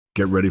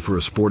Get ready for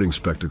a sporting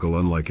spectacle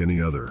unlike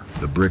any other.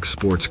 The BRICS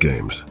Sports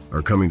Games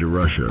are coming to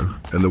Russia,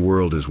 and the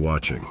world is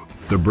watching.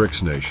 The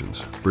BRICS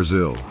nations,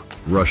 Brazil,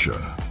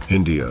 Russia,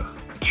 India,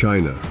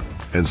 China,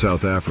 and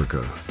South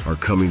Africa, are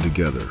coming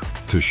together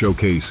to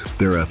showcase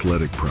their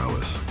athletic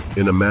prowess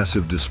in a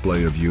massive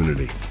display of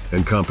unity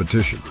and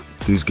competition.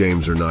 These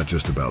games are not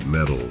just about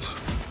medals.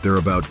 They're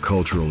about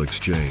cultural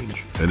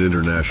exchange and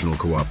international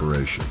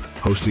cooperation.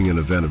 Hosting an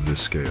event of this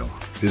scale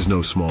is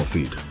no small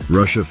feat.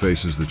 Russia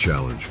faces the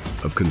challenge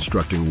of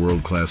constructing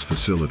world-class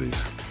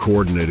facilities,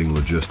 coordinating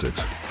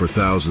logistics for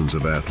thousands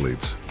of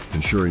athletes,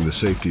 ensuring the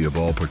safety of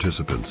all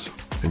participants,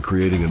 and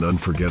creating an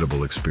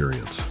unforgettable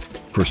experience.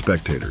 For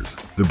spectators,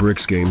 the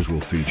BRICS Games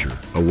will feature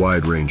a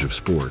wide range of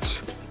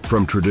sports,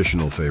 from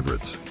traditional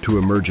favorites to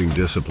emerging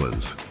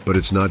disciplines. But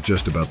it's not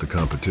just about the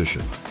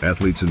competition.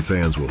 Athletes and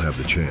fans will have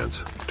the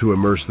chance to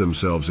immerse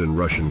themselves in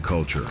Russian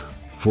culture,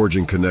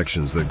 forging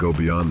connections that go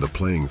beyond the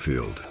playing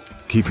field.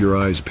 Keep your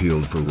eyes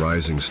peeled for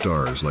rising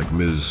stars like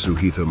Ms.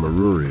 Suhitha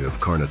Maruri of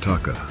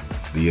Karnataka,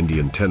 the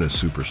Indian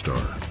tennis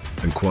superstar,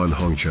 and Kwan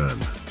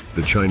Hongchan,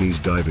 the Chinese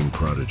diving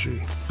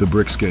prodigy. The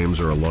BRICS Games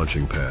are a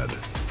launching pad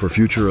for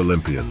future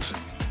Olympians,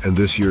 and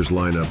this year's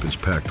lineup is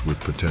packed with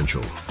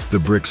potential. The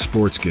BRICS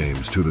Sports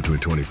Games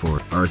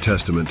 2024 are a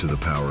testament to the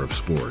power of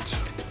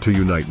sports to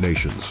unite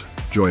nations.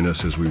 Join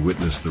us as we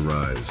witness the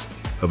rise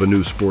of a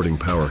new sporting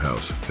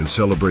powerhouse and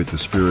celebrate the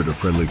spirit of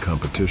friendly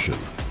competition.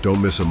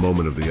 Don't miss a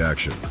moment of the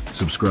action.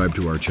 Subscribe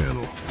to our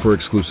channel for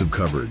exclusive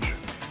coverage,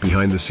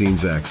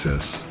 behind-the-scenes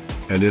access,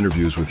 and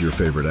interviews with your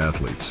favorite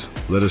athletes.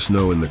 Let us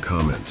know in the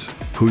comments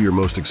who you're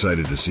most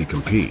excited to see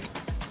compete.